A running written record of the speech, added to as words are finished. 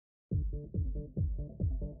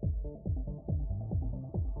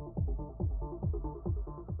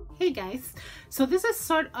Hey guys, so this is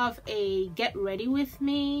sort of a get ready with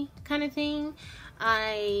me kind of thing.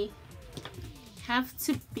 I have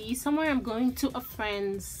to be somewhere. I'm going to a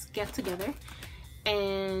friend's get together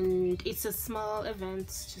and it's a small event,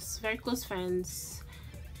 just very close friends,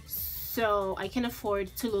 so I can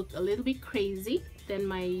afford to look a little bit crazy than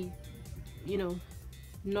my, you know,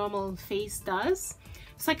 normal face does.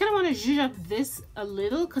 So I kind of want to zhuzh up this a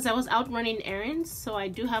little because I was out running errands, so I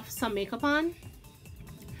do have some makeup on,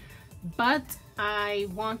 but I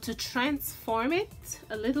want to transform it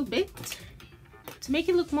a little bit to make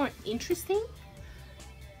it look more interesting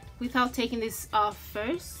without taking this off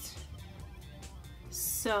first.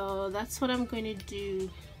 So that's what I'm going to do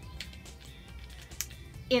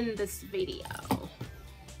in this video.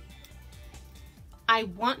 I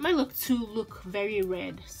want my look to look very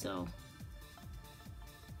red, so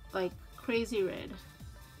like crazy red.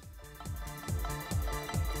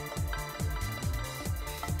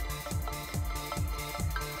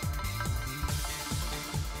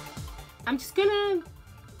 I'm just gonna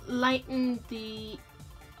lighten the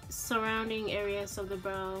surrounding areas of the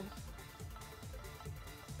brow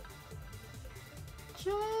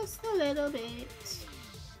just a little bit.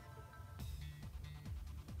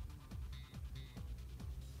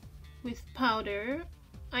 With powder,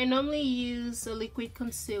 I normally use a liquid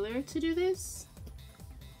concealer to do this,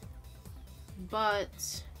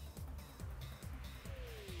 but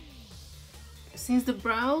since the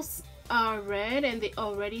brows are red and they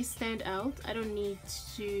already stand out, I don't need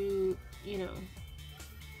to, you know,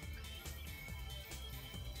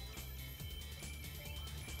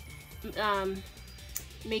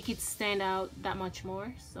 make it stand out that much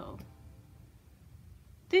more, so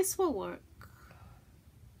this will work.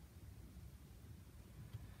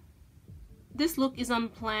 This look is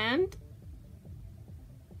unplanned,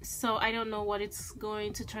 so I don't know what it's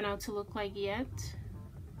going to turn out to look like yet.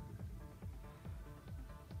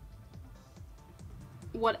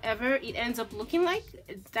 Whatever it ends up looking like,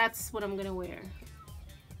 that's what I'm gonna wear.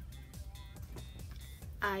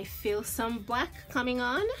 I feel some black coming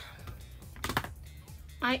on.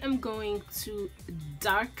 I am going to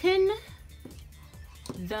darken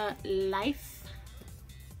the life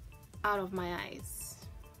out of my eyes.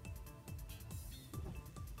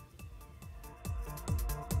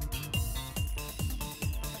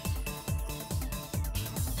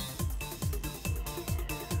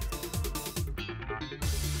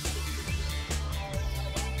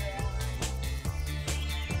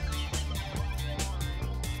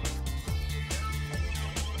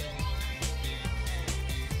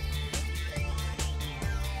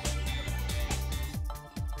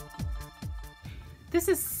 This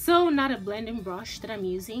is so not a blending brush that I'm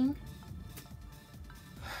using,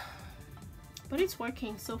 but it's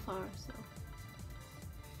working so far, so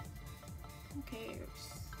who cares?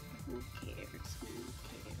 Who cares? Who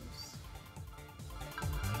cares?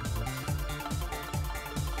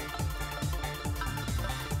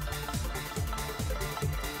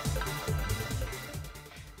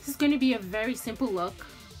 This is going to be a very simple look.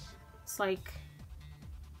 It's like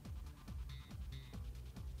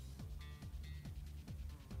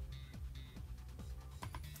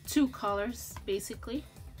two colors basically.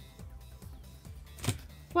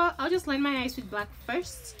 Well, I'll just line my eyes with black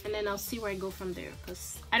first and then I'll see where I go from there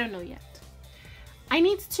because I don't know yet. I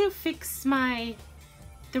need to fix the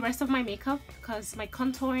rest of my makeup because my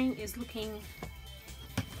contouring is looking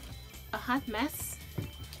a hot mess,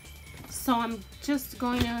 so I'm just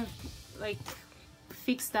going to like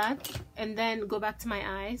fix that and then go back to my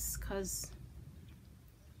eyes because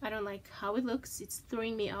I don't like how it looks. It's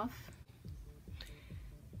throwing me off.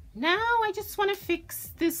 Now I just want to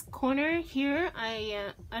fix this corner here.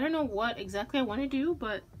 I don't know what exactly I want to do,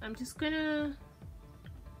 but I'm just gonna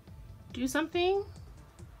do something.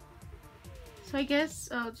 So I guess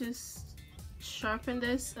I'll just sharpen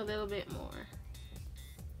this a little bit more.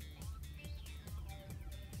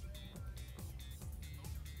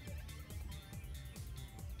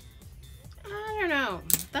 I don't know,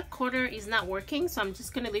 that corner is not working, so I'm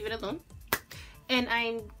just gonna leave it alone. And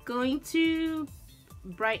I'm going to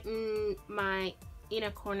brighten my inner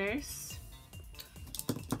corners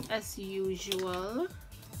as usual.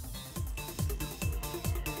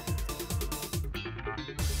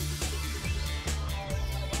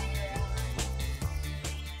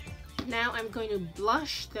 Now I'm going to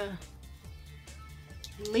blush the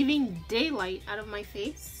living daylight out of my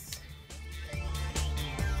face.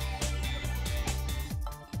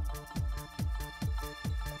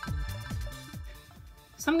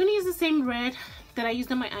 So I'm going to use the same red that I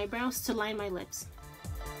used on my eyebrows to line my lips.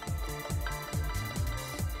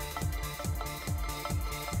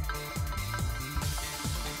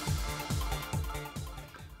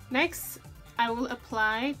 Next, I will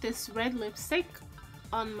apply this red lipstick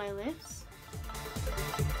on my lips.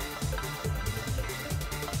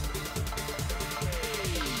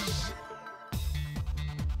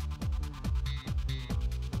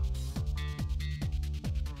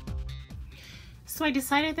 So I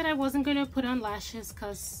decided that I wasn't gonna put on lashes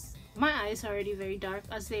because my eyes are already very dark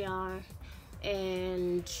as they are,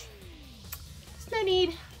 and there's no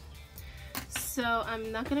need. So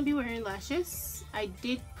I'm not gonna be wearing lashes. I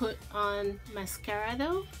did put on mascara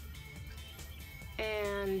though,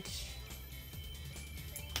 and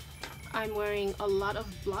I'm wearing a lot of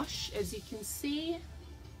blush, as you can see.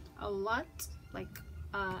 A lot, like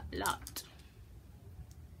a lot.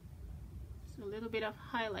 So a little bit of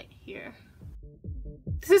highlight here.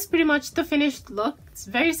 This is pretty much the finished look. It's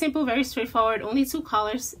very simple, very straightforward, only 2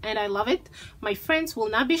 colors, and I love it. My friends will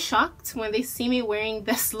not be shocked when they see me wearing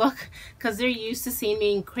this look because they're used to seeing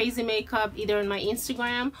me in crazy makeup either on my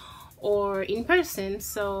Instagram or in person.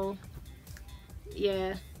 So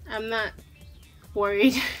yeah, I'm not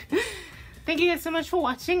worried. Thank you guys so much for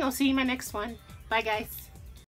watching. I'll see you in my next one. Bye guys.